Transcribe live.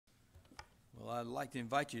Well, I'd like to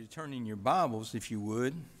invite you to turn in your Bibles, if you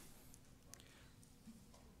would,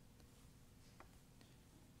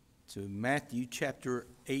 to Matthew chapter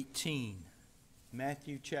 18.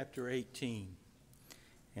 Matthew chapter 18.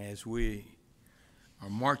 As we are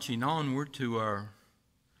marching onward to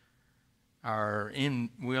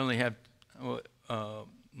we only have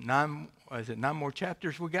nine more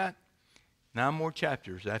chapters we got? 9 more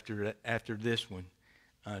chapters after this one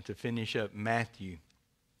to finish up Matthew.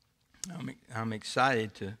 I'm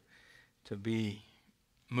excited to be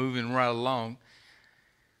moving right along.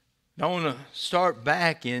 I want to start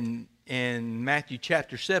back in Matthew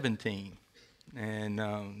chapter 17.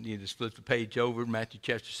 And you just flip the page over, Matthew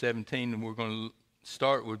chapter 17, and we're going to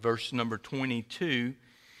start with verse number 22.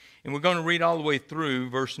 And we're going to read all the way through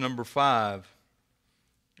verse number 5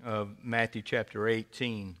 of Matthew chapter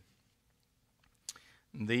 18.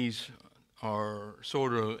 And these are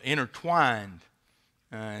sort of intertwined.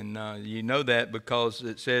 And you know that because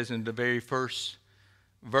it says in the very first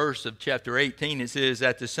verse of chapter 18, it says,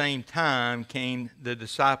 "At the same time came the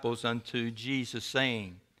disciples unto Jesus,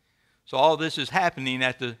 saying." So all this is happening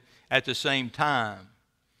at the same time.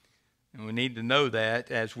 And we need to know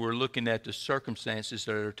that as we're looking at the circumstances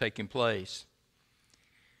that are taking place.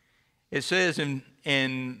 It says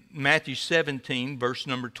in Matthew 17, verse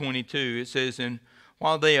number 22, it says, "And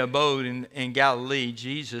while they abode in Galilee,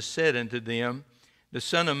 Jesus said unto them, The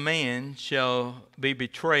Son of Man shall be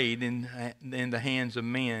betrayed in the hands of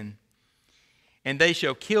men, and they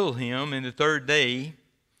shall kill him, and the third day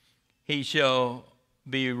he shall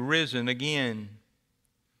be risen again.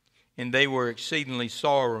 And they were exceedingly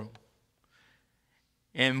sorrowful.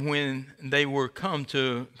 And when they were come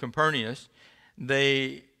to Capernaum,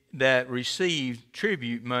 they that received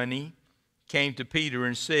tribute money came to Peter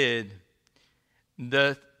and said,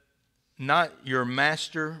 Doth not your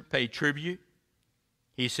master pay tribute?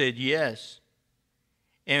 He said, Yes.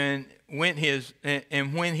 And when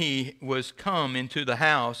he was come into the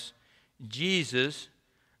house, Jesus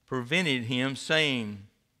prevented him, saying,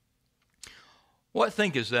 What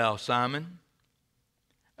thinkest thou, Simon?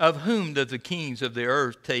 Of whom doth the kings of the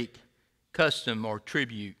earth take custom or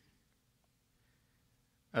tribute?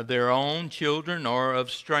 Of their own children or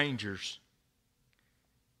of strangers?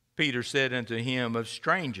 Peter said unto him, Of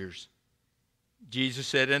strangers. Jesus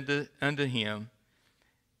said unto him,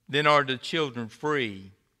 Then are the children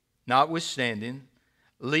free. Notwithstanding,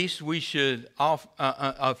 lest we should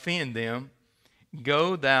offend them,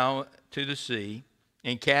 go thou to the sea,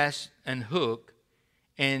 and cast an hook,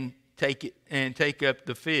 and take up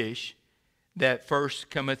the fish that first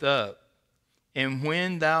cometh up. And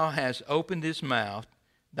when thou hast opened his mouth,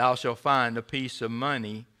 thou shalt find a piece of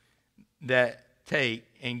money, that take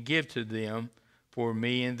and give to them for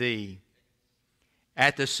me and thee.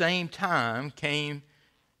 At the same time came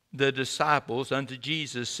the disciples unto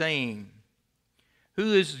Jesus, saying,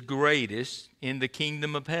 Who is greatest in the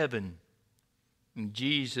kingdom of heaven? And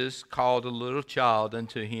Jesus called a little child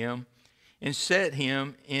unto him, and set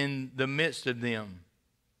him in the midst of them,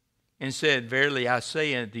 and said, Verily I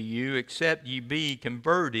say unto you, except ye be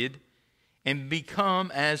converted, and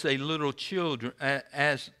become as little children,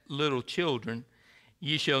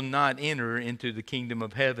 ye shall not enter into the kingdom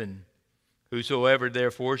of heaven. Whosoever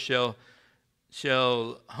therefore shall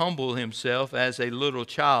humble himself as a little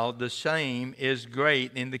child, the same is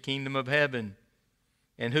great in the kingdom of heaven.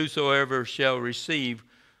 And whosoever shall receive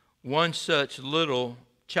one such little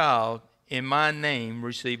child in my name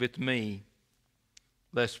receiveth me."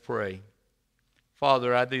 Let's pray.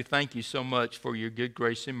 Father, I do thank you so much for your good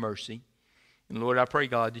grace and mercy. And Lord, I pray,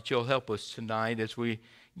 God, that you'll help us tonight as we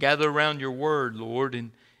gather around your word, Lord,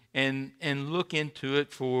 and look into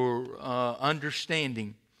it for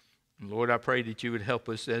understanding. And Lord, I pray that you would help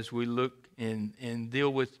us as we look and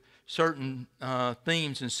deal with certain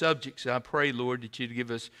themes and subjects. I pray, Lord, that you'd give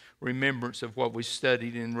us remembrance of what we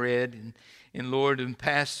studied and read. And Lord, in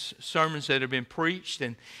past sermons that have been preached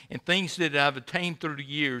and things that I've attained through the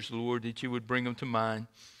years, Lord, that you would bring them to mind.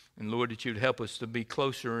 And Lord, that you'd help us to be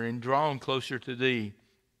closer and drawn closer to thee.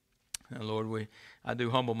 And Lord, I do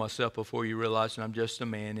humble myself before you, realizing I'm just a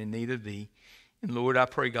man in need of thee. And Lord, I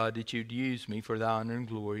pray, God, that you'd use me for thy honor and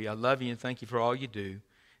glory. I love you and thank you for all you do.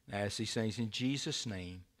 And I ask these things in Jesus'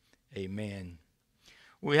 name. Amen.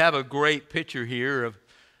 We have a great picture here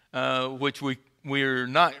of which we're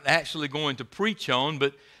not actually going to preach on,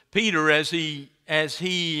 but Peter, as he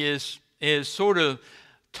is sort of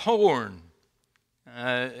torn.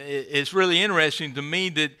 It's really interesting to me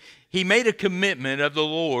that he made a commitment of the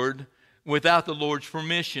Lord without the Lord's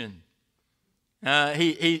permission.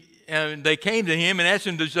 They came to him and asked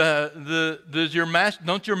him,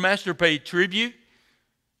 don't your master pay tribute?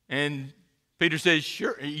 And Peter says,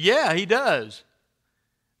 sure, yeah, he does.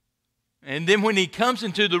 And then when he comes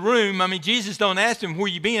into the room, I mean, Jesus don't ask him, where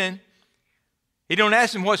you been? He don't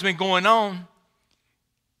ask him what's been going on.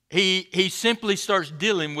 He simply starts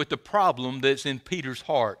dealing with the problem that's in Peter's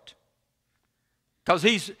heart. Because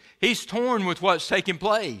he's torn with what's taking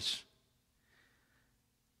place.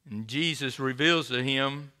 And Jesus reveals to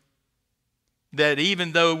him that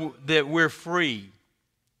even though that we're free,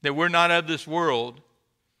 that we're not of this world,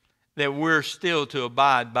 that we're still to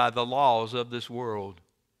abide by the laws of this world.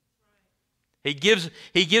 He gives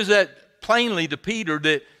that plainly to Peter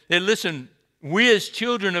that listen, we as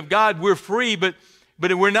children of God, we're free, but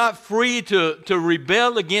we're not free to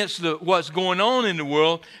rebel against what's going on in the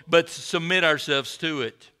world, but to submit ourselves to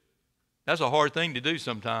it. That's a hard thing to do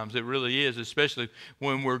sometimes. It really is, especially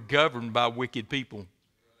when we're governed by wicked people.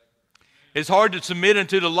 It's hard to submit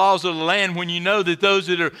unto the laws of the land when you know that those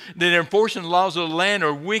that are enforcing the laws of the land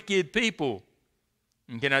are wicked people.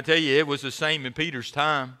 And can I tell you, it was the same in Peter's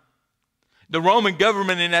time. The Roman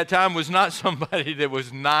government in that time was not somebody that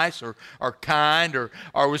was nice or kind or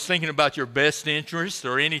was thinking about your best interests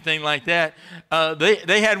or anything like that.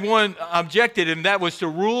 They had one objective, and that was to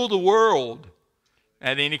rule the world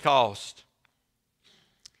at any cost.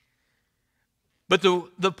 But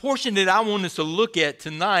the portion that I want us to look at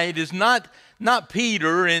tonight is not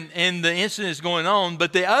Peter and the incidents going on,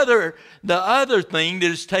 but the other thing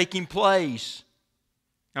that is taking place.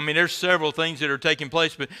 I mean, there's several things that are taking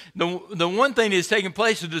place, but the one thing that's taking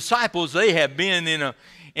place, the disciples, they have been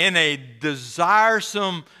in a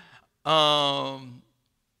desiresome power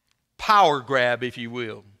grab, if you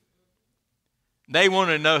will. They want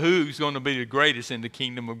to know who's going to be the greatest in the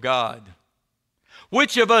kingdom of God.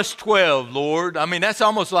 Which of us 12, Lord? I mean, that's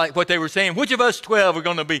almost like what they were saying. Which of us 12 are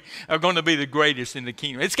going to be the greatest in the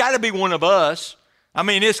kingdom? It's got to be one of us. I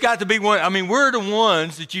mean, it's got to be one. I mean, we're the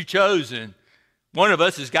ones that you've chosen. One of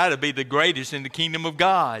us has got to be the greatest in the kingdom of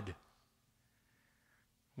God.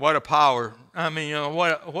 What a power. I mean, you know,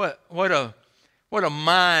 what a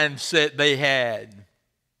mindset they had.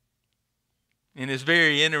 And it's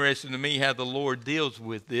very interesting to me how the Lord deals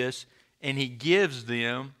with this, and he gives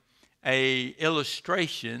them an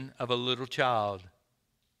illustration of a little child.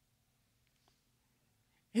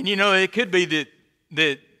 And you know, it could be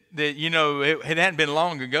that you know, it hadn't been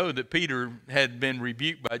long ago that Peter had been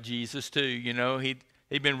rebuked by Jesus too. You know, he'd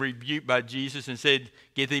been rebuked by Jesus and said,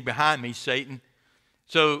 "Get thee behind me, Satan."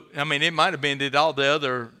 So, I mean, it might have been that all the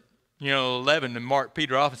other, 11 and marked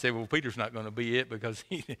Peter off and said, well, Peter's not going to be it because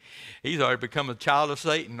he's already become a child of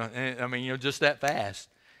Satan. I mean, just that fast.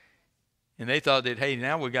 And they thought that, hey,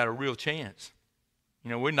 now we got a real chance.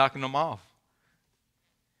 We're knocking them off.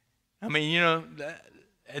 I mean,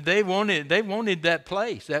 they wanted that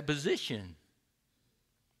place, that position.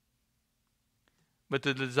 But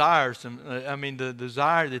the desire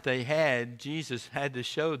that they had, Jesus had to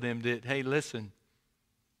show them that, hey, listen,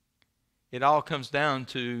 it all comes down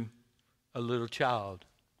to a little child.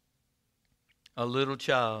 A little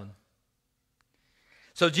child.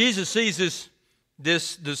 So Jesus sees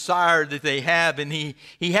this desire that they have, and he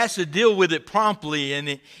has to deal with it promptly, and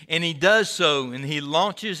he does so, and he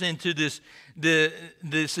launches into this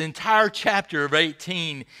entire chapter of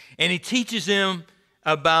 18, and he teaches them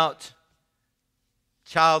about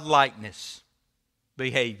childlikeness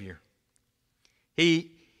behavior.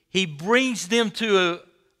 He brings them to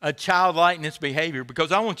a childlikeness behavior,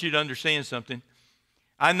 because I want you to understand something.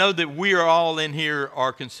 I know that we are all in here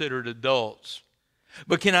are considered adults.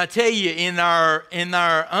 But can I tell you, in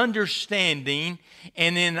our understanding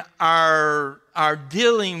and in our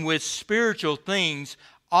dealing with spiritual things,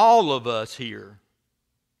 all of us here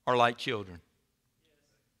are like children.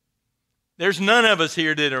 There's none of us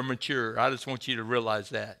here that are mature. I just want you to realize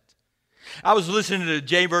that. I was listening to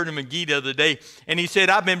J. Vernon McGee the other day, and he said,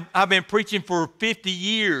 I've been preaching for 50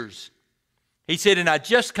 years. He said, and I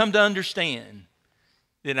just come to understand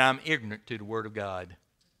that I'm ignorant to the Word of God.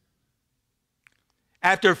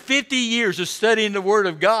 After 50 years of studying the Word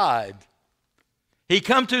of God, he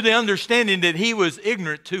come to the understanding that he was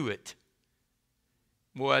ignorant to it.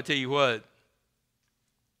 Boy, I tell you what,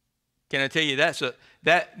 can I tell you,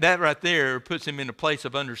 that right there puts him in a place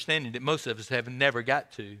of understanding that most of us have never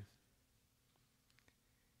got to.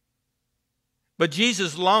 But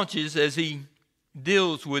Jesus launches as he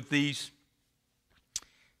deals with these,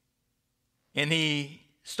 and he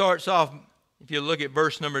starts off, if you look at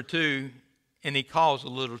verse number 2, and he calls a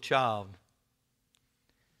little child.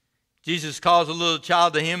 Jesus calls a little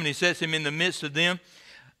child to him, and he sets him in the midst of them,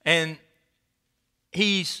 and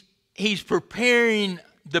he's preparing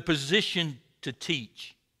the position to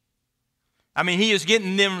teach. I mean, he is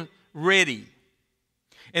getting them ready.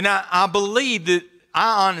 And I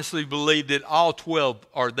honestly believe that all 12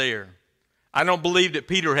 are there. I don't believe that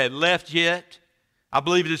Peter had left yet. I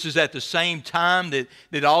believe this is at the same time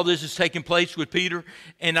that all this is taking place with Peter.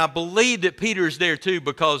 And I believe that Peter is there too,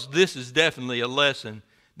 because this is definitely a lesson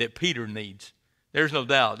that Peter needs. There's no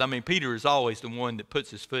doubt. I mean, Peter is always the one that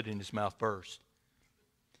puts his foot in his mouth first.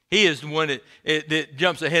 He is the one that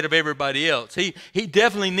jumps ahead of everybody else. He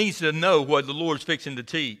definitely needs to know what the Lord's fixing to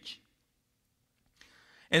teach.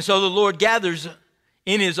 And so the Lord gathers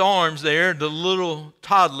in his arms there the little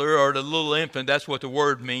toddler, or the little infant. That's what the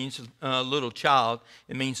word means, little child.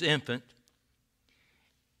 It means infant.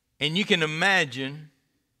 And you can imagine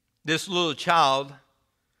this little child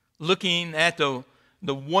looking at the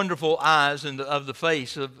wonderful eyes of the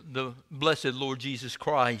face of the blessed Lord Jesus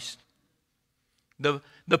Christ.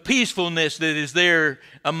 The peacefulness that is there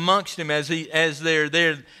amongst him as they're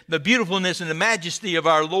there, the beautifulness and the majesty of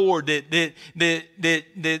our Lord that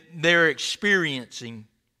they're experiencing.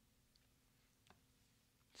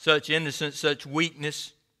 Such innocence, such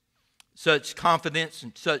weakness, such confidence,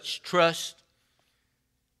 and such trust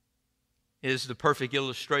is the perfect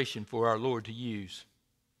illustration for our Lord to use.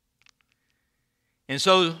 And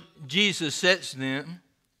so Jesus sets them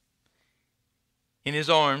in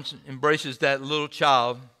his arms, embraces that little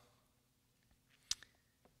child.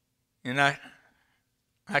 And I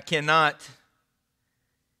cannot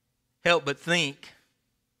help but think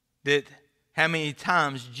that how many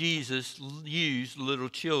times Jesus used little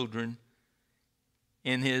children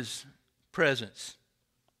in his presence.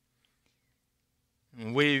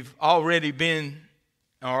 And we've already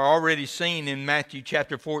seen in Matthew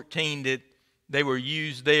chapter 14 that they were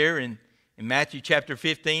used there, in Matthew chapter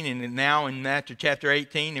 15, and now in Matthew chapter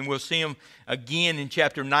 18, and we'll see them again in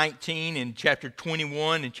chapter 19, and chapter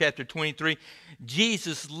 21, and chapter 23.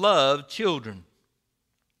 Jesus loved children.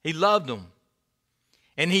 He loved them.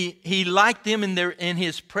 And he liked them in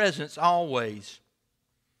his presence always.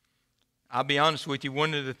 I'll be honest with you,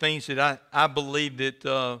 one of the things that I believe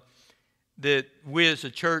that we as a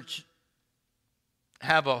church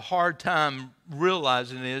have a hard time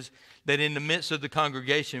realizing is that in the midst of the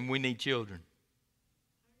congregation, we need children.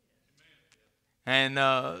 And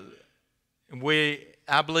I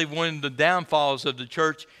believe one of the downfalls of the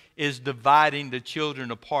church is dividing the children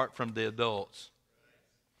apart from the adults.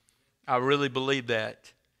 I really believe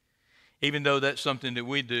that. Even though that's something that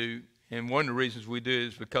we do, and one of the reasons we do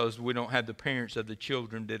is because we don't have the parents of the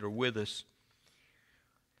children that are with us.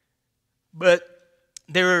 But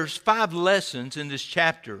there's 5 lessons in this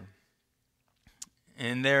chapter,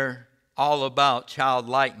 and they're all about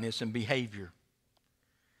childlikeness and behavior.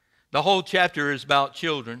 The whole chapter is about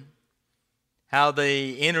children, how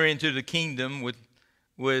they enter into the kingdom with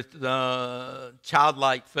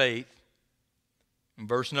childlike faith, in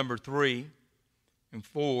verse number 3 and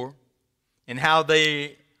 4, and how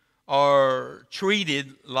they are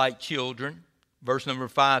treated like children, verse number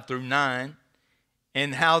 5 through 9,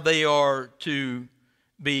 and how they are to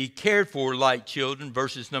be cared for like children,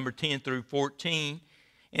 verses number 10 through 14,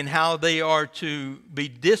 and how they are to be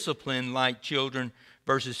disciplined like children,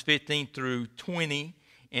 verses 15 through 20,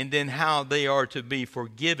 and then how they are to be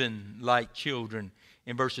forgiven like children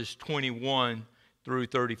in verses 21 through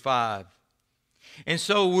 35. And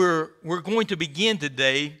so we're going to begin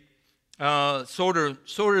today sort of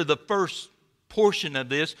the first portion of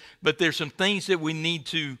this, but there's some things that we need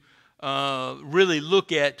to really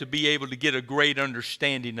look at to be able to get a great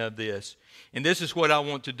understanding of this. And this is what I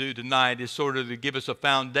want to do tonight, is sort of to give us a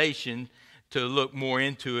foundation to look more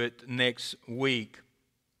into it next week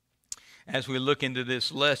as we look into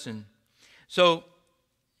this lesson. So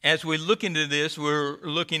as we look into this, we're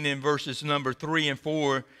looking in verses number 3 and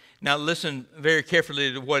 4. Now listen very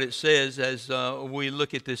carefully to what it says as we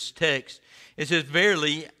look at this text. It says,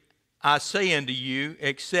 "Verily I say unto you,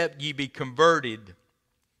 except ye be converted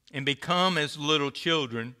and become as little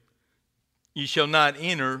children, ye shall not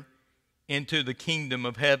enter into the kingdom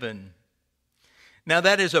of heaven." Now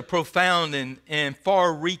that is a profound and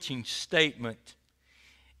far-reaching statement.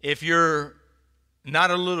 If you're not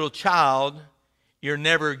a little child, you're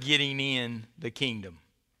never getting in the kingdom.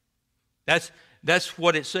 That's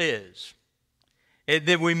what it says.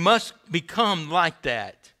 That we must become like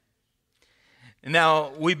that. Now,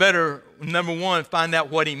 we better, number one, find out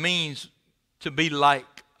what he means to be like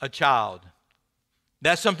a child.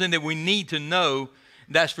 That's something that we need to know,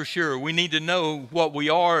 that's for sure. We need to know what we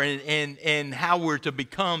are and how we're to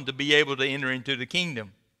become to be able to enter into the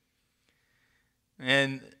kingdom.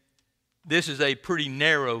 And this is a pretty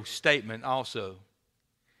narrow statement also.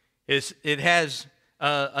 It has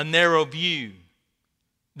a narrow view,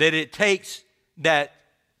 that it takes that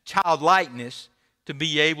childlikeness to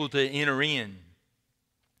be able to enter in.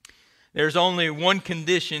 There's only one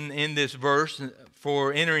condition in this verse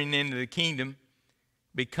for entering into the kingdom: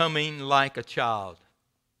 becoming like a child.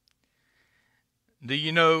 Do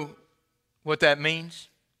you know what that means?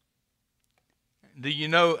 Do you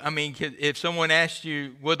know, if someone asked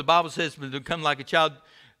you, well, the Bible says to become like a child,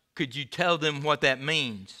 could you tell them what that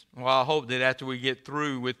means? Well, I hope that after we get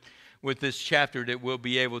through with this chapter that we'll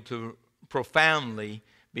be able to profoundly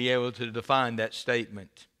be able to define that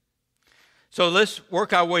statement. So let's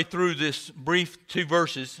work our way through this brief 2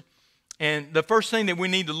 verses. And the first thing that we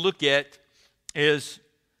need to look at is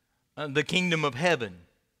the kingdom of heaven.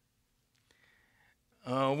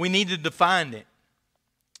 We need to define it,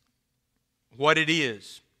 what it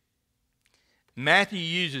is. Matthew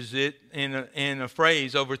uses it in a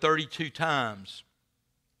phrase over 32 times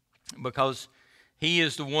because he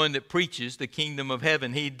is the one that preaches the kingdom of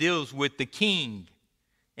heaven. He deals with the king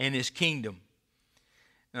and his kingdom,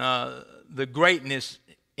 the greatness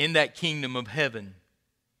in that kingdom of heaven.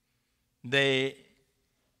 They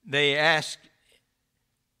ask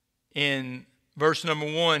in verse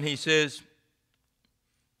number 1, he says,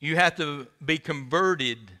 you have to be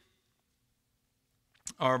converted.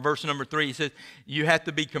 Or verse number 3, he says, you have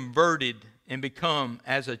to be converted and become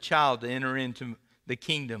as a child to enter into the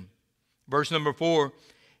kingdom. Verse number 4,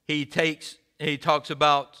 he talks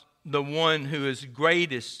about the one who is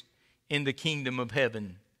greatest in the kingdom of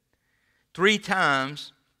heaven. 3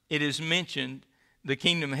 times it is mentioned, the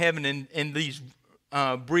kingdom of heaven, in these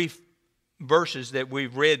brief verses that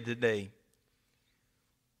we've read today.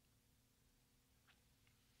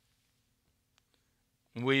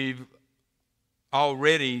 We've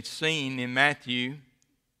already seen in Matthew,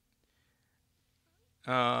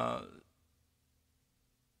 as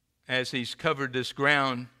he's covered this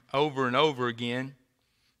ground over and over again,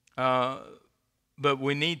 but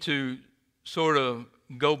we need to sort of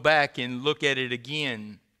go back and look at it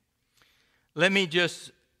again. Let me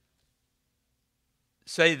just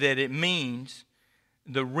say that it means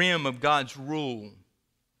the rim of God's rule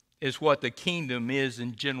is what the kingdom is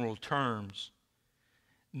in general terms.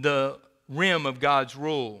 The rim of God's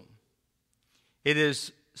rule. It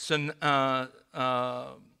is the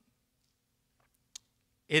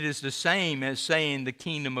same as saying the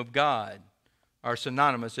kingdom of God, or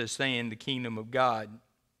synonymous as saying the kingdom of God.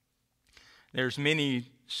 There's many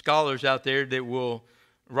scholars out there that will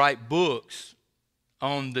write books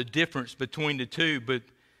on the difference between the two, but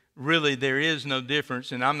really there is no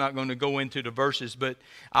difference, and I'm not going to go into the verses, but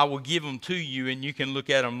I will give them to you and you can look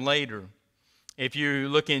at them later. If you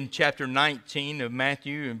look in chapter 19 of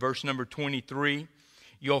Matthew in verse number 23,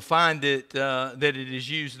 you'll find that it is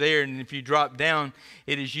used there. And if you drop down,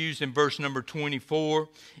 it is used in verse number 24.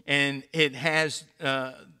 And it has,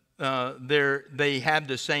 they have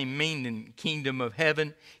the same meaning, kingdom of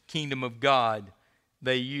heaven, kingdom of God.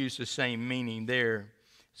 They use the same meaning there.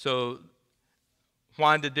 So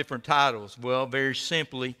why the different titles? Well, very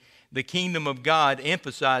simply, the kingdom of God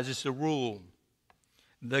emphasizes the rule.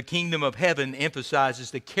 The kingdom of heaven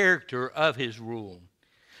emphasizes the character of his rule.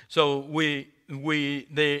 So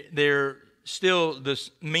they're still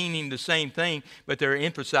meaning the same thing, but they're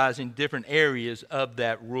emphasizing different areas of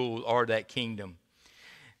that rule or that kingdom.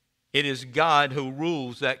 It is God who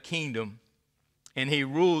rules that kingdom, and he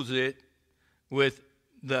rules it with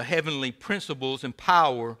the heavenly principles and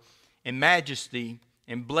power and majesty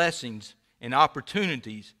and blessings and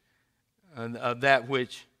opportunities of that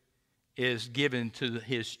which is given to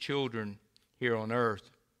his children here on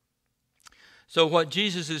earth. So what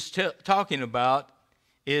Jesus is talking about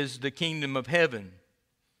is the kingdom of heaven.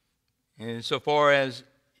 And so far as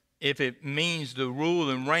if it means the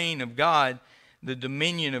rule and reign of God, the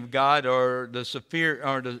dominion of God, or the sphere,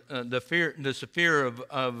 or the sphere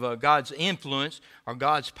of God's influence, or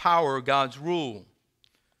God's power, or God's rule.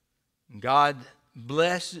 God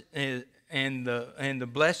bless and the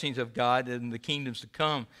blessings of God and the kingdoms to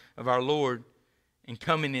come of our Lord and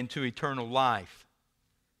coming into eternal life.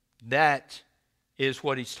 That is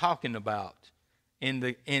what he's talking about in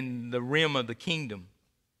the realm of the kingdom.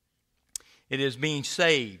 It is being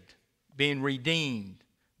saved, being redeemed,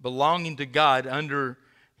 belonging to God under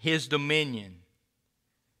his dominion.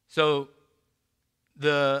 So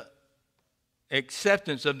the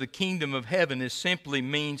acceptance of the kingdom of heaven is simply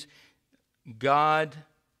means God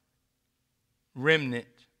remnant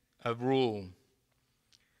of rule.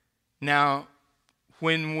 Now,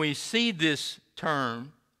 when we see this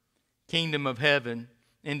term, kingdom of heaven,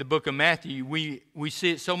 in the book of Matthew, we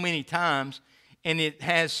see it so many times, and it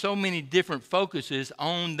has so many different focuses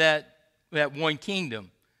on that one kingdom.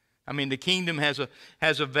 I mean, the kingdom has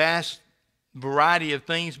a vast variety of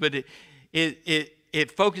things, but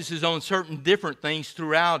it focuses on certain different things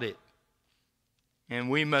throughout it. And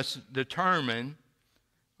we must determine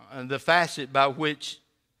the facet by which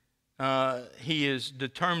he is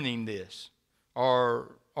determining this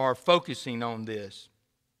or focusing on this.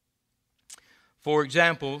 For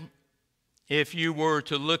example, if you were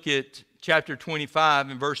to look at chapter 25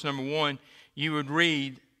 and verse number 1, you would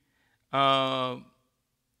read, then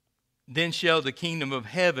shall the kingdom of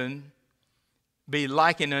heaven be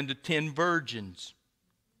likened unto 10 virgins.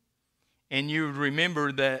 And you would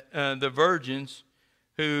remember that the virgins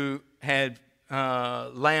who had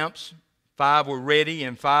lamps, 5 were ready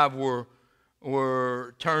and 5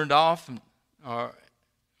 were turned off or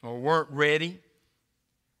weren't ready.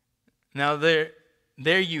 Now there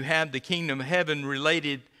you have the kingdom of heaven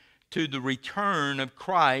related to the return of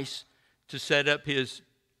Christ to set up his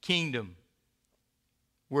kingdom.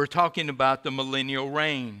 We're talking about the millennial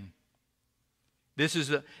reign. This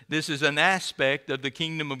is an aspect of the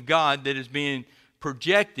kingdom of God that is being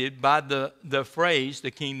projected by the phrase,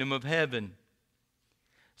 the kingdom of heaven.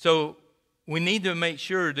 So we need to make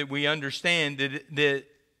sure that we understand that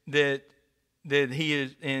he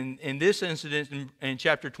is, in this incident in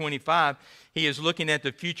chapter 25, he is looking at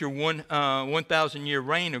the future 1,000-year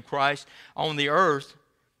reign of Christ on the earth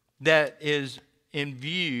that is in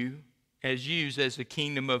view as used as the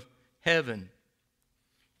kingdom of heaven.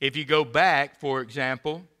 If you go back, for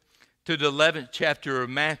example, to the 11th chapter of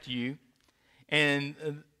Matthew, and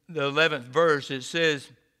the 11th verse, it says,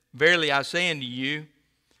 verily I say unto you,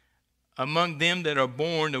 among them that are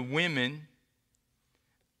born of women,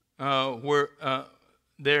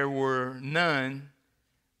 there were none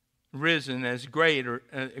risen as greater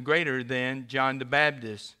than John the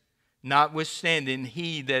Baptist. Notwithstanding,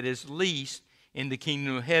 he that is least in the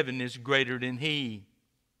kingdom of heaven is greater than he.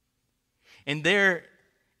 And there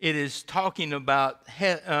it is talking about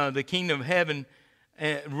the kingdom of heaven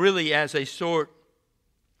really as a sort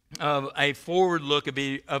of a forward look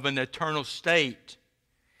of an eternal state.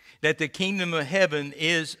 That the kingdom of heaven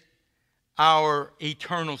is our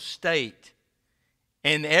eternal state.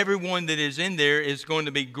 And everyone that is in there is going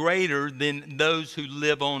to be greater than those who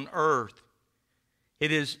live on earth.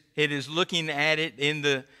 It is looking at it in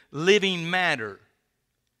the living matter.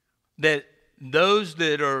 That those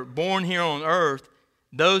that are born here on earth,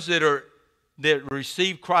 those that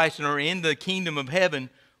receive Christ and are in the kingdom of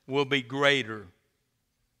heaven will be greater.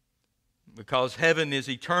 Because heaven is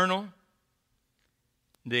eternal.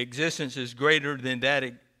 The existence is greater than that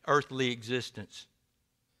earthly existence.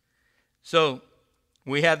 So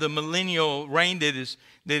we have the millennial reign that is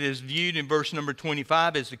viewed in verse number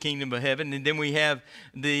 25 as the kingdom of heaven, and then we have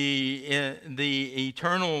the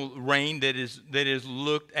eternal reign that is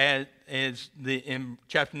looked at as in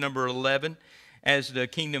chapter number 11 as the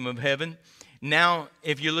kingdom of heaven. Now,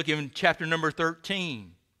 if you look in chapter number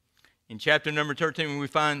 13, in chapter number 13 we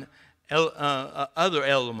find other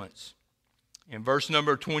elements. In verse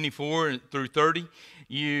number 24 through 30,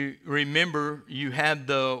 you remember you have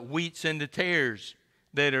the wheats and the tares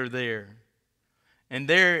that are there. And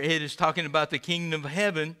there it is talking about the kingdom of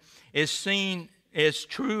heaven is seen as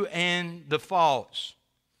true and the false.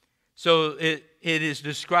 So it is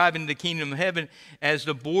describing the kingdom of heaven as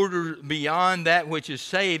the border beyond that which is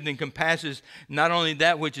saved, and encompasses not only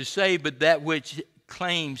that which is saved, but that which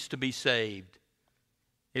claims to be saved.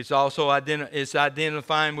 It's also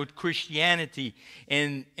identifying with Christianity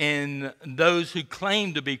and those who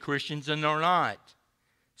claim to be Christians and are not.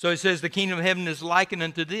 So it says the kingdom of heaven is likened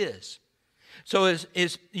unto this. So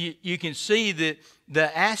you can see that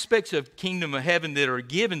the aspects of kingdom of heaven that are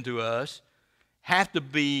given to us have to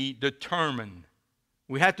be determined.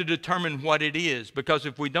 We have to determine what it is, because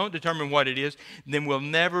if we don't determine what it is, then we'll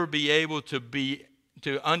never be able to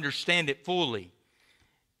understand it fully.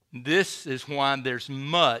 This is why there's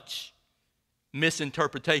much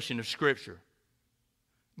misinterpretation of Scripture,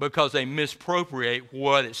 because they misappropriate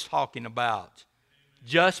what it's talking about.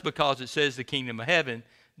 Just because it says the kingdom of heaven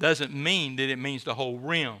doesn't mean that it means the whole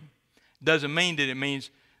realm. Doesn't mean that it means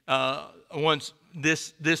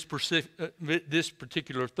this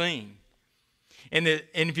particular thing. And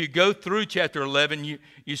if you go through chapter 11,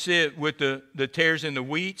 you see it with the tares and the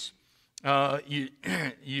wheats.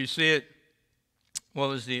 You see it. What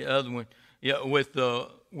was the other one? Yeah, with the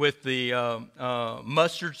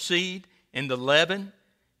mustard seed and the leaven.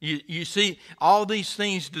 You see, all these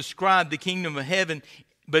things describe the kingdom of heaven,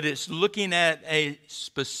 but it's looking at a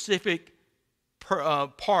specific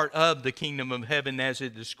part of the kingdom of heaven as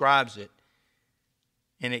it describes it.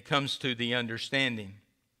 And it comes to the understanding.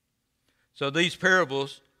 So these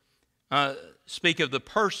parables speak of the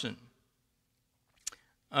person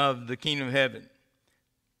of the kingdom of heaven.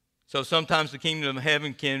 So sometimes the kingdom of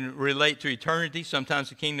heaven can relate to eternity. Sometimes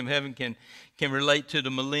the kingdom of heaven can relate to the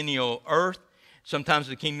millennial earth. Sometimes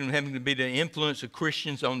the kingdom of heaven can be the influence of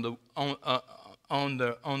Christians on the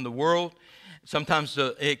world. Sometimes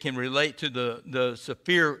it can relate to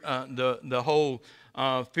the whole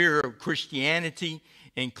fear of Christianity,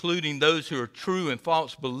 including those who are true and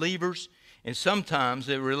false believers. And sometimes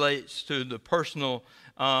it relates to the personal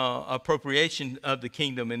appropriation of the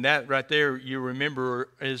kingdom. And that right there, you remember,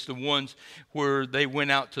 is the ones where they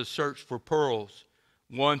went out to search for pearls.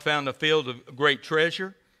 One found a field of great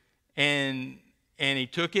treasure, and he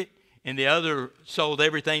took it, and the other sold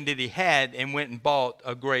everything that he had and went and bought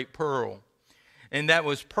a great pearl. And that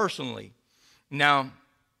was personally. Now,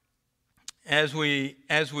 as we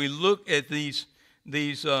look at these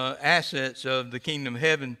assets of the kingdom of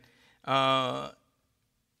heaven,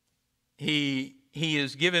 he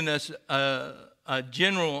has given us a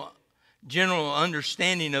general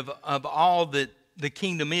understanding of all that the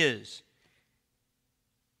kingdom is.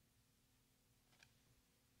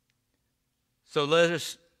 So let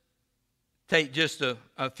us take just a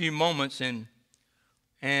few moments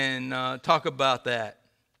and talk about that.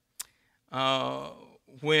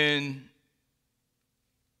 When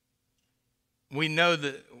we know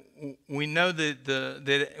that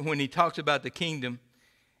when he talks about the kingdom,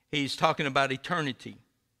 he's talking about eternity,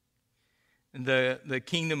 the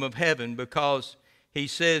kingdom of heaven, because he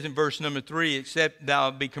says in verse number 3, except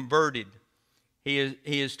thou be converted. He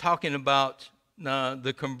is talking about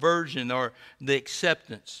the conversion or the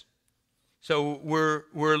acceptance. So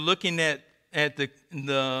we're looking at the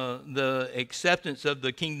acceptance of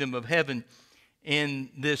the kingdom of heaven in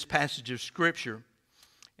this passage of Scripture,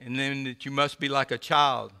 and then that you must be like a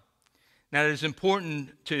child. Now, it is important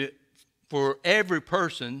for every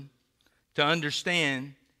person to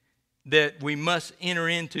understand that we must enter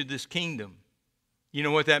into this kingdom. You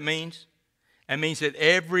know what that means? That means that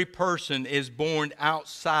every person is born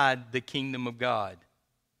outside the kingdom of God.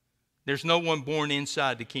 There's no one born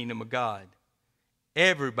inside the kingdom of God.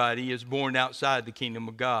 Everybody is born outside the kingdom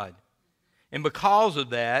of God. And because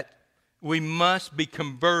of that, we must be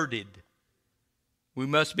converted. We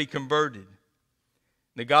must be converted.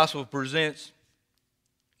 The gospel presents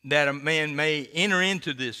that a man may enter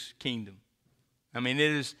into this kingdom. I mean,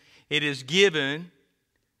 it is given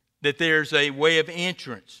that there's a way of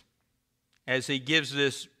entrance. As he gives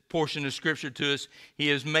this portion of Scripture to us, he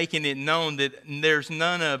is making it known that there's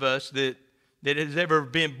none of us that has ever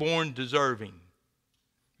been born deserving.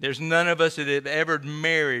 There's none of us that have ever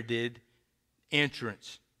merited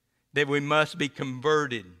entrance, that we must be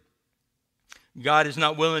converted. God is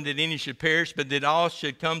not willing that any should perish, but that all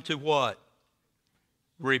should come to what?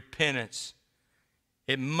 Repentance.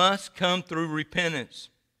 It must come through repentance.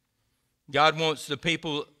 God wants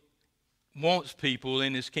people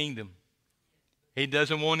in his kingdom. He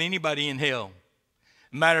doesn't want anybody in hell.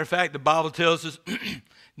 Matter of fact, the Bible tells us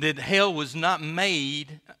that hell was not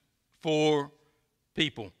made for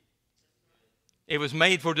people. It was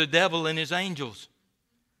made for the devil and his angels.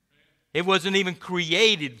 It wasn't even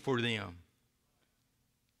created for them.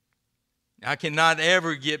 I cannot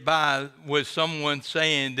ever get by with someone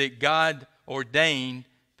saying that God ordained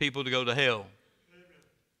people to go to hell.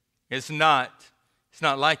 It's not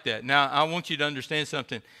like that. Now, I want you to understand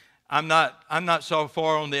something. I'm not so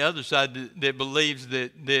far on the other side that believes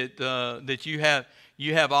that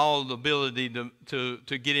you have all the ability to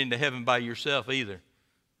get into heaven by yourself either.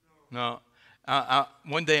 No.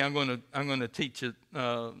 One day I'm going to teach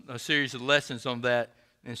a series of lessons on that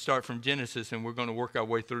and start from Genesis, and we're going to work our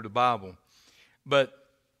way through the Bible. But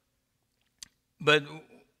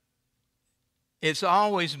it's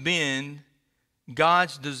always been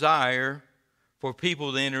God's desire for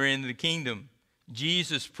people to enter into the kingdom.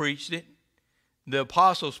 Jesus preached it. The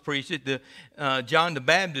apostles preached it. John the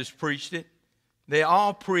Baptist preached it. They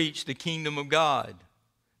all preached the kingdom of God.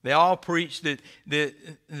 They all preached that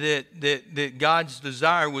God's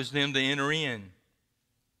desire was them to enter in.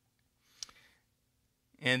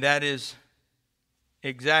 And that is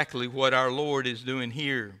exactly what our Lord is doing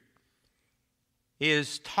here. He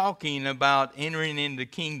is talking about entering into the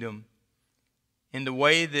kingdom, and the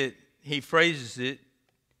way that he phrases it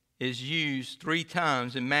is used 3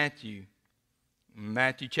 times in Matthew. In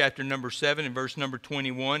Matthew chapter number 7 and verse number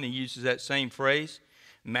 21, he uses that same phrase.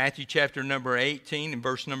 Matthew chapter number 18 and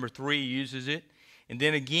verse number 3 uses it. And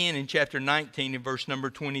then again in chapter 19 and verse number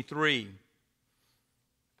 23.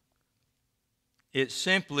 It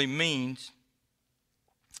simply means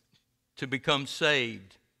to become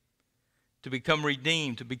saved, to become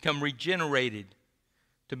redeemed, to become regenerated,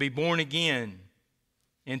 to be born again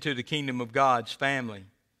into the kingdom of God's family.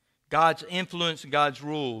 God's influence, God's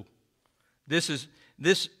rule This is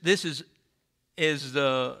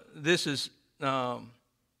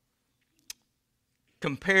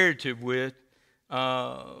comparative with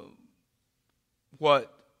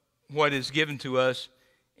what is given to us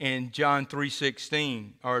in John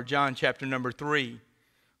 3:16, or John chapter number 3,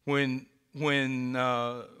 when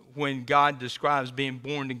God describes being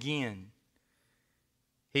born again.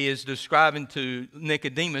 He is describing to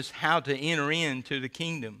Nicodemus how to enter into the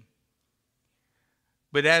kingdom.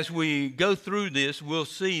 But as we go through this, we'll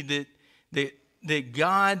see that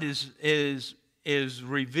God is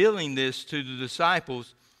revealing this to the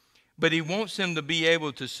disciples, but he wants them to be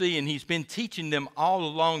able to see, and he's been teaching them all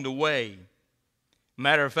along the way.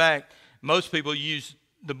 Matter of fact, most people use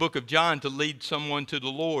the book of John to lead someone to the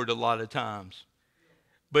Lord a lot of times.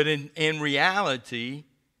 But in reality,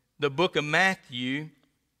 the book of Matthew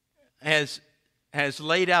has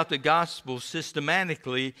laid out the gospel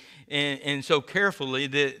systematically and so carefully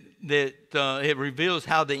that it reveals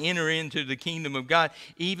how to enter into the kingdom of God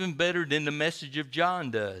even better than the message of John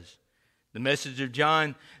does. The message of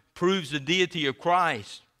John proves the deity of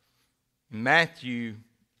Christ. Matthew's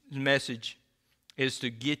message is to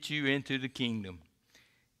get you into the kingdom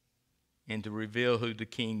and to reveal who the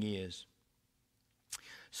king is.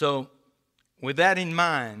 So, with that in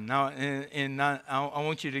mind, now, I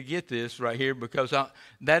want you to get this right here, because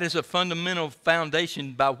that is a fundamental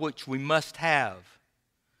foundation by which we must have.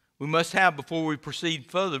 We must have before we proceed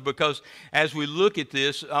further, because as we look at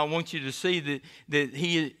this, I want you to see that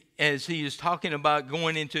he, as he is talking about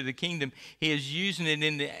going into the kingdom, he is using it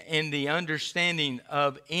in the understanding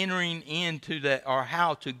of entering into that, or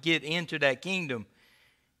how to get into that kingdom.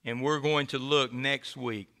 And we're going to look next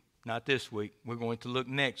week, not this week, we're going to look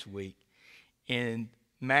next week in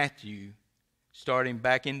Matthew, starting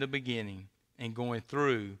back in the beginning and going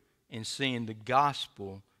through and seeing the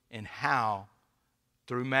gospel and how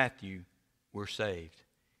through Matthew we're saved.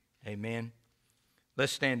 Amen.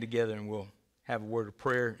 Let's stand together and we'll have a word of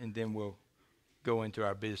prayer, and then we'll go into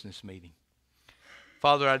our business meeting.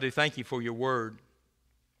 Father, I do thank you for your word.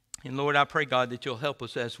 And Lord, I pray, God, that you'll help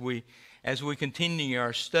us as we continue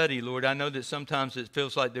our study. Lord, I know that sometimes it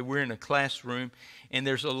feels like that we're in a classroom and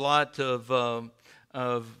there's a lot of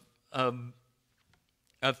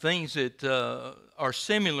things that are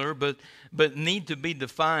similar but need to be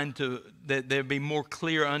defined, to that there be more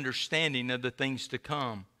clear understanding of the things to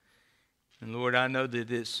come. And Lord, I know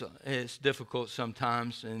that it's difficult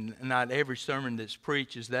sometimes, and not every sermon that's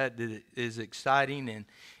preached is exciting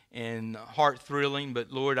and heart-thrilling.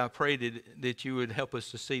 But Lord, I pray that you would help us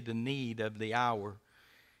to see the need of the hour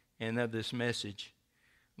and of this message.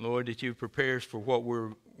 Lord, that you prepare us for what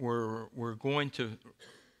we're going to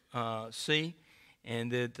see,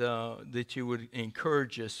 and that you would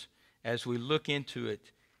encourage us as we look into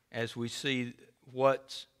it, as we see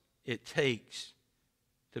what it takes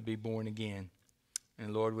to be born again.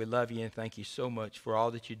 And Lord, we love you and thank you so much for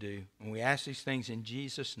all that you do. And we ask these things in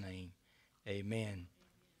Jesus' name. Amen.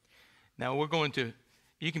 Now we're going to,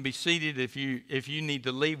 you can be seated if you need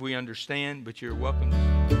to leave, we understand, but you're welcome to